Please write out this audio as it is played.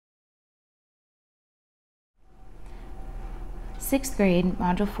6th grade,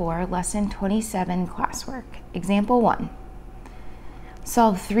 Module 4, Lesson 27, Classwork. Example 1.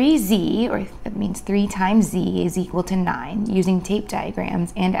 Solve 3z, or that means 3 times z is equal to 9, using tape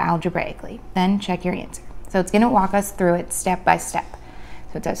diagrams and algebraically. Then check your answer. So it's going to walk us through it step by step.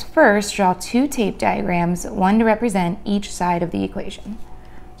 So it says first, draw 2 tape diagrams, one to represent each side of the equation.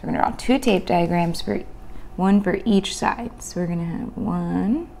 So we're going to draw 2 tape diagrams, one for each side. So we're going to have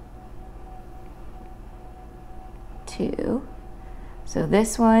 1, 2. So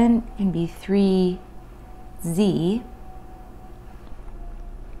this one can be 3z,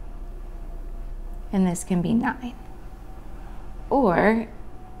 and this can be 9. Or,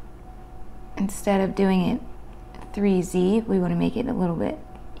 instead of doing it 3z, we want to make it a little bit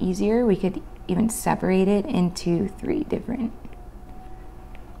easier. We could even separate it into 3 different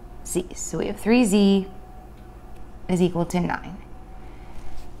z's. So we have 3z is equal to 9.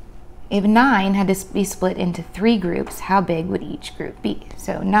 If 9 had to be split into 3 groups, how big would each group be?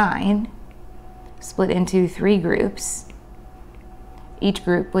 So 9 split into 3 groups, each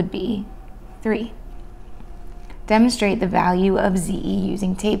group would be 3. Demonstrate the value of z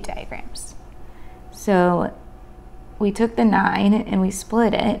using tape diagrams. So we took the 9 and we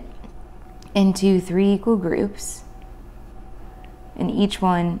split it into 3 equal groups, and each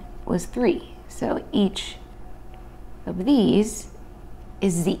one was 3. So each of these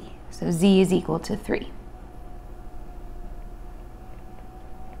is z. So z is equal to 3.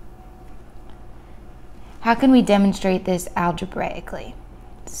 How can we demonstrate this algebraically?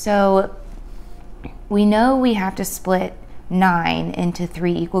 So we know we have to split 9 into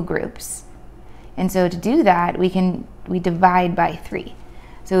 3 equal groups. And so to do that, we divide by 3.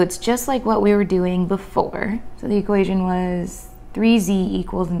 So it's just like what we were doing before. So the equation was 3z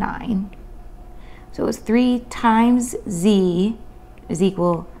equals 9. So it was 3 times z is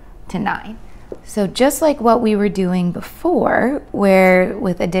equal to 9. So just like what we were doing before, where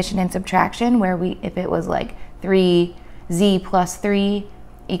with addition and subtraction, where if it was like 3z plus 3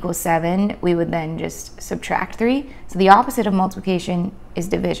 equals 7, we would then just subtract 3. So the opposite of multiplication is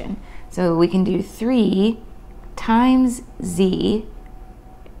division. So we can do 3 times z,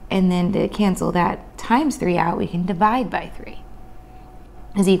 and then to cancel that times 3 out, we can divide by 3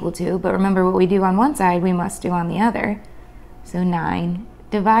 is equal to, but remember what we do on one side, we must do on the other. So 9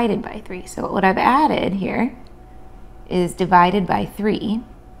 divided by 3. So what I've added here is divided by 3,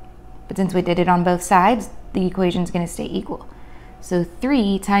 but since we did it on both sides, the equation is going to stay equal. So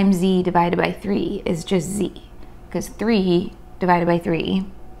 3 times z divided by 3 is just z, because 3 divided by 3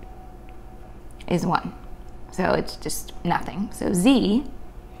 is 1. So it's just nothing. So z,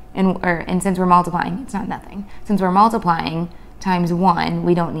 and since we're multiplying, it's not nothing. Since we're multiplying times 1,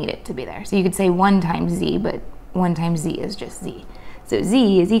 we don't need it to be there. So you could say 1 times z, but 1 times z is just z. So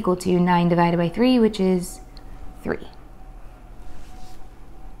z is equal to 9 divided by 3, which is 3.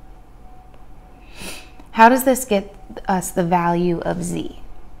 How does this get us the value of z?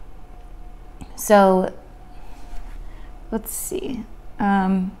 So let's see.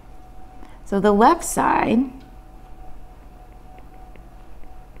 So the left side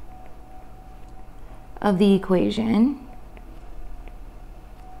of the equation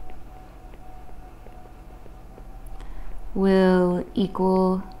will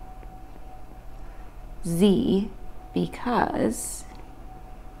equal z because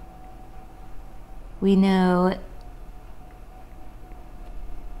we know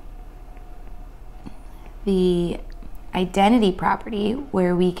the identity property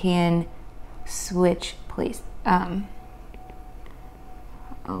where we can switch place. I'll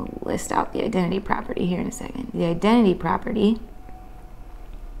list out the identity property here in a second. The identity property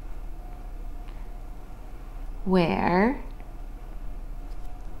where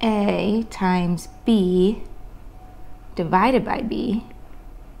a times b divided by b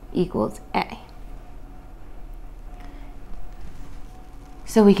equals a.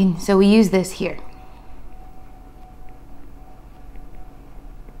 So we use this here.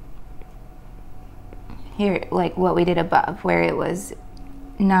 Here, like what we did above, where it was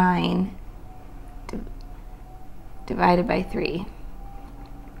 9 divided by 3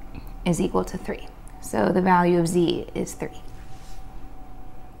 is equal to 3. So the value of z is 3.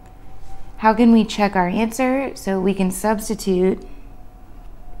 How can we check our answer? So we can substitute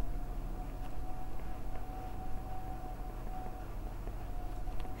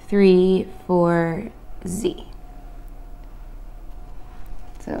 (3) for z.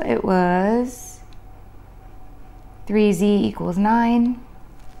 So it was 3z equals 9.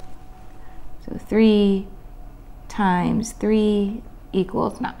 So 3 times 3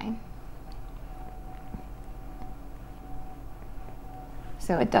 equals 9.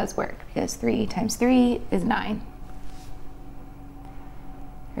 So it does work because 3 times 3 is 9.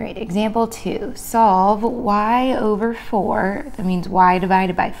 All right, example 2. Solve y over 4, that means y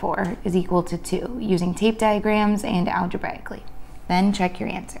divided by 4, is equal to 2, using tape diagrams and algebraically. Then check your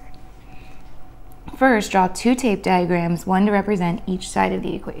answer. First, draw 2 tape diagrams, one to represent each side of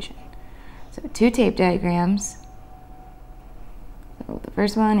the equation. So 2 tape diagrams. So the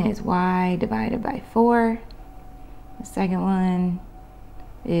first one is y divided by 4. The second one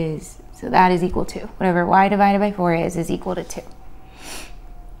is, so that is equal to, whatever y divided by 4 is equal to 2.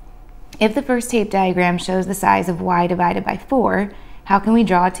 If the first tape diagram shows the size of y divided by 4, how can we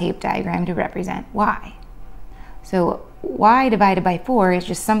draw a tape diagram to represent y? So y divided by 4 is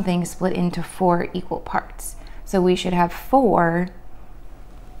just something split into 4 equal parts. So we should have 4,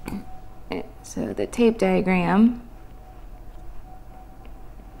 so the tape diagram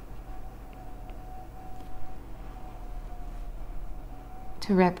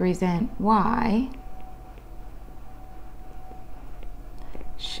to represent y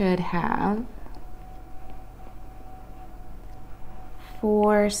should have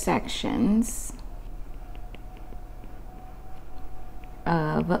 4 sections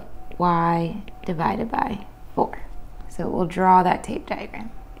of y divided by 4. So we'll draw that tape diagram.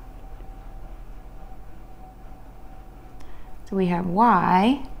 So we have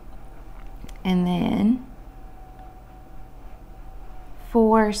y, and then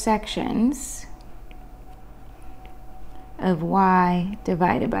 4 sections of y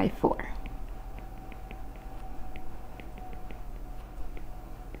divided by 4.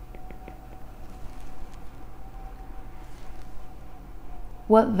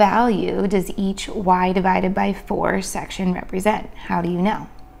 What value does each y divided by 4 section represent? How do you know?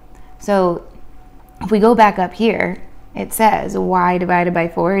 So if we go back up here, it says y divided by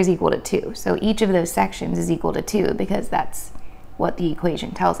 4 is equal to 2. So each of those sections is equal to 2 because that's what the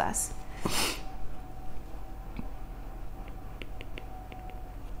equation tells us.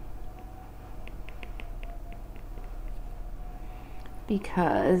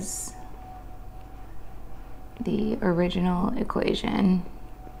 Because the original equation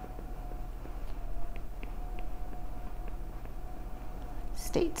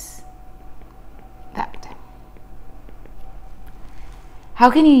states that. How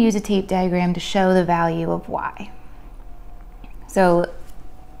can you use a tape diagram to show the value of y? So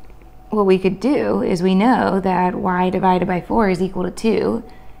what we could do is we know that y divided by 4 is equal to 2,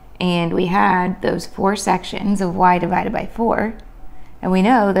 and we had those 4 sections of y divided by 4, and we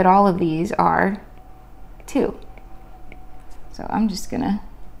know that all of these are 2. So I'm just gonna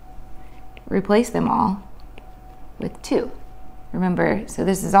replace them all with 2. Remember, so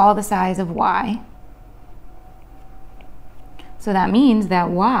this is all the size of y. So that means that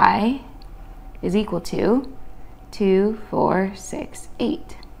y is equal to 2, 4, 6,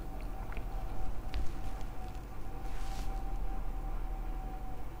 8.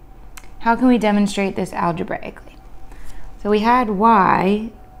 How can we demonstrate this algebraically? So we had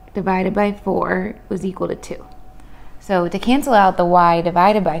y divided by 4 was equal to 2. So to cancel out the y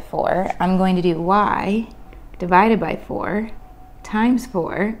divided by 4, I'm going to do y divided by 4 times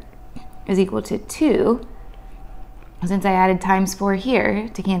 4 is equal to 2. Since I added times 4 here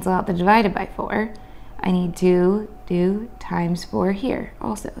to cancel out the divided by 4, I need to do times 4 here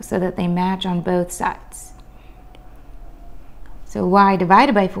also so that they match on both sides. So y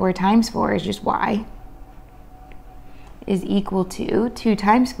divided by 4 times 4 is just y is equal to 2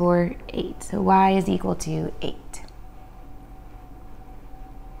 times 4, 8. So y is equal to 8.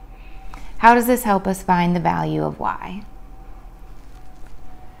 How does this help us find the value of y?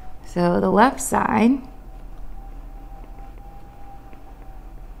 So the left side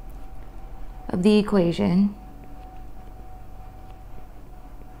of the equation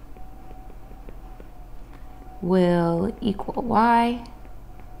will equal y,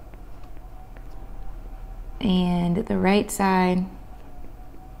 and the right side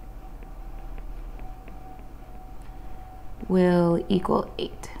will equal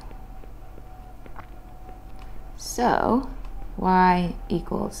 8. So y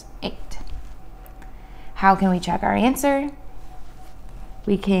equals 8. How can we check our answer?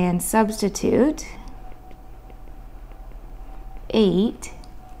 We can substitute 8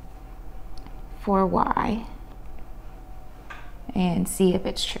 for y and see if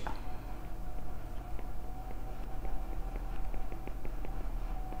it's true.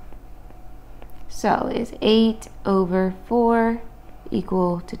 So is 8 over 4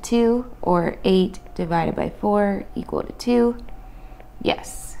 equal to 2, or 8 divided by 4 equal to 2?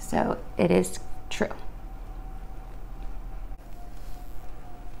 Yes, so it is true.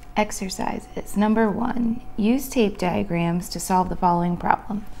 Exercises. Number 1, use tape diagrams to solve the following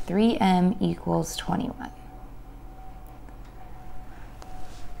problem. 3m equals 21.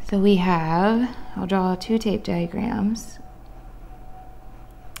 So we have, I'll draw two tape diagrams.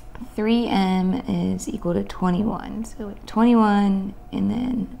 3m is equal to 21. So we have 21 and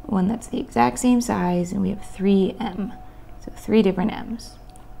then one that's the exact same size, and we have 3m. So 3 different m's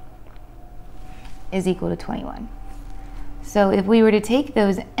is equal to 21. So if we were to take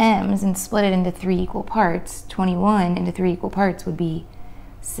those m's and split it into 3 equal parts, 21 into 3 equal parts would be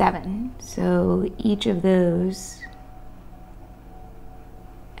 7. So each of those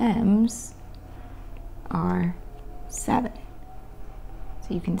m's are 7.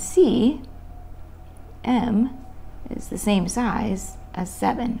 So you can see m is the same size as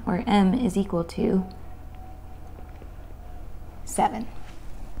 7, or m is equal to 7.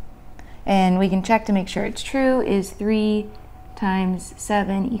 And we can check to make sure it's true. Is 3 times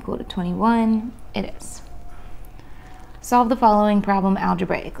 7 equal to 21? It is. Solve the following problem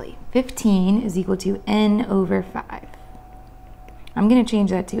algebraically. 15 is equal to n over 5. I'm going to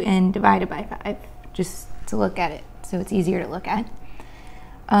change that to n divided by 5, just to look at it, so it's easier to look at.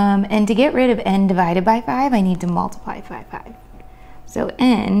 And to get rid of n divided by 5, I need to multiply by 5. So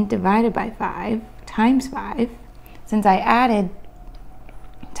n divided by 5 times 5, since I added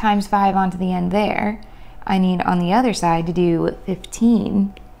times 5 onto the end there, I need on the other side to do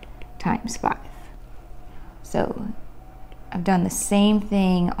 15 times 5. So I've done the same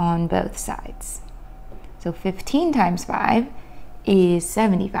thing on both sides. So 15 times 5 is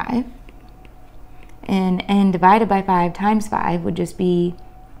 75, and n divided by 5 times 5 would just be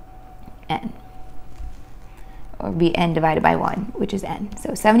n, or be n divided by 1, which is n.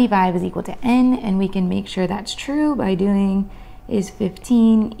 So 75 is equal to n, and we can make sure that's true by doing is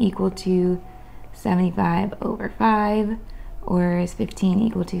 15 equal to 75 over 5, or is 15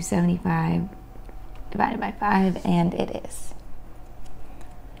 equal to 75 divided by 5, and it is.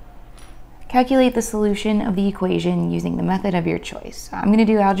 Calculate the solution of the equation using the method of your choice. So I'm going to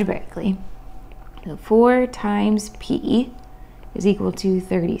do algebraically. So 4 times p is equal to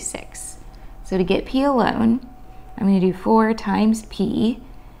 36. So to get p alone, I'm going to do 4 times p.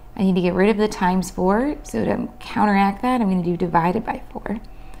 I need to get rid of the times 4, so to counteract that, I'm going to do divided by 4,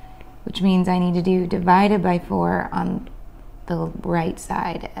 which means I need to do divided by 4 on the right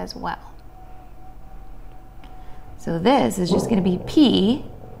side as well. So this is just going to be p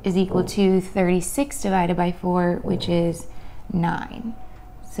is equal to 36 divided by 4, which is 9.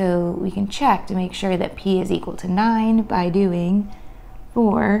 So we can check to make sure that p is equal to 9 by doing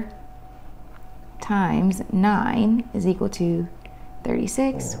 4 times 9 is equal to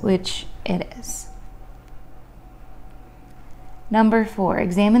 36, which it is. Number 4,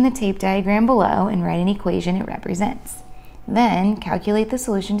 examine the tape diagram below and write an equation it represents. Then calculate the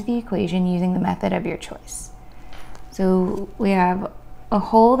solution to the equation using the method of your choice. So we have a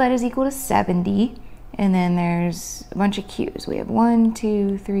whole that is equal to 70, and then there's a bunch of q's. We have 1,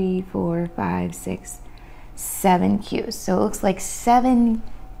 2, 3, 4, 5, 6, 7 q's. So it looks like 7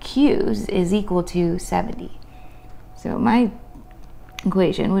 q's is equal to 70. So my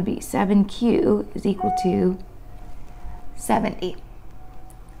equation would be 7q is equal to 70.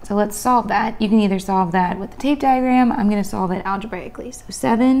 So let's solve that. You can either solve that with the tape diagram. I'm going to solve it algebraically. So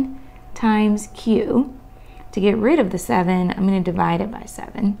 7 times q. To get rid of the 7, I'm going to divide it by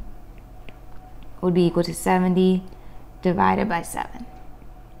 7. Would be equal to 70 divided by 7.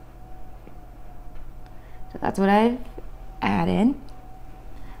 So that's what I've added.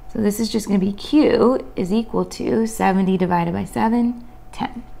 So this is just going to be q is equal to 70 divided by 7,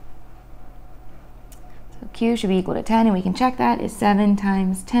 10. So q should be equal to 10, and we can check that. Is 7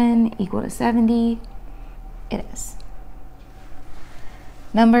 times 10 equal to 70? It is.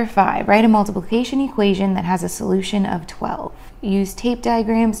 Number 5, write a multiplication equation that has a solution of 12. Use tape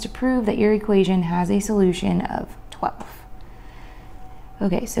diagrams to prove that your equation has a solution of 12.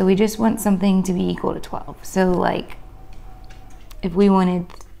 Okay, so we just want something to be equal to 12. So like, if we wanted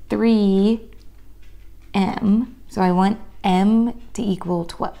 3m, so I want m to equal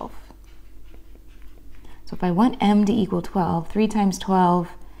 12. So if I want m to equal 12, 3 times 12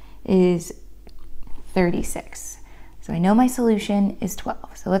 is 36. So I know my solution is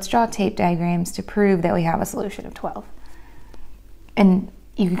 12. So let's draw tape diagrams to prove that we have a solution of 12. And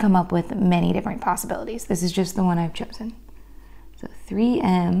you can come up with many different possibilities. This is just the one I've chosen. So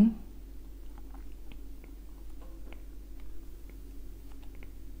 3m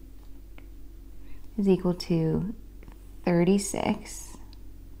is equal to 36.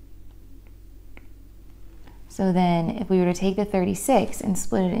 So then if we were to take the 36 and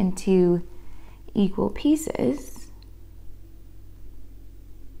split it into equal pieces,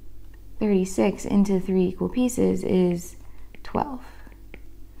 36 into 3 equal pieces is 12.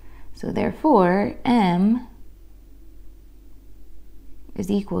 So therefore, m is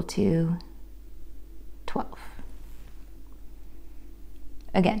equal to 12.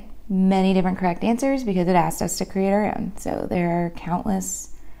 Again, many different correct answers because it asked us to create our own. So there are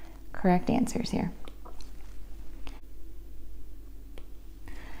countless correct answers here.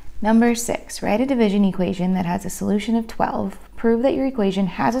 Number 6, write a division equation that has a solution of 12. Prove that your equation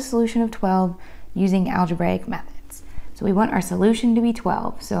has a solution of 12 using algebraic methods. So we want our solution to be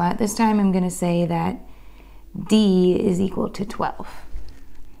 12. So at this time, I'm going to say that D is equal to 12.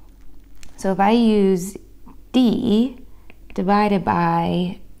 So if I use D divided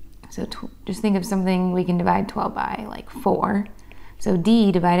by, so just think of something we can divide 12 by, like 4. So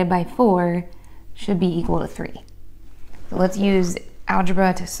D divided by 4 should be equal to 3. So let's use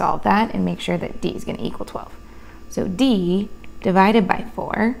algebra to solve that and make sure that D is going to equal 12. So D divided by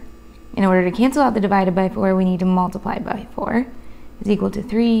 4, in order to cancel out the divided by 4, we need to multiply by 4, is equal to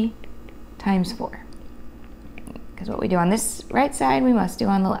 3 times 4. Because what we do on this right side, we must do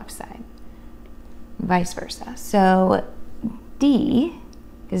on the left side. Vice versa. So D,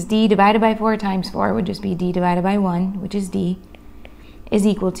 because D divided by 4 times 4 would just be D divided by 1, which is D, is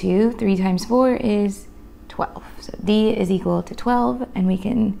equal to 3 times 4 is 12. So D is equal to 12, and we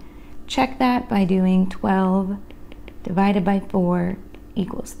can check that by doing 12 divided by 4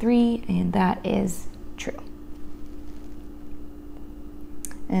 equals 3, and that is true.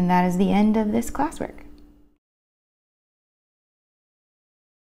 And that is the end of this classwork.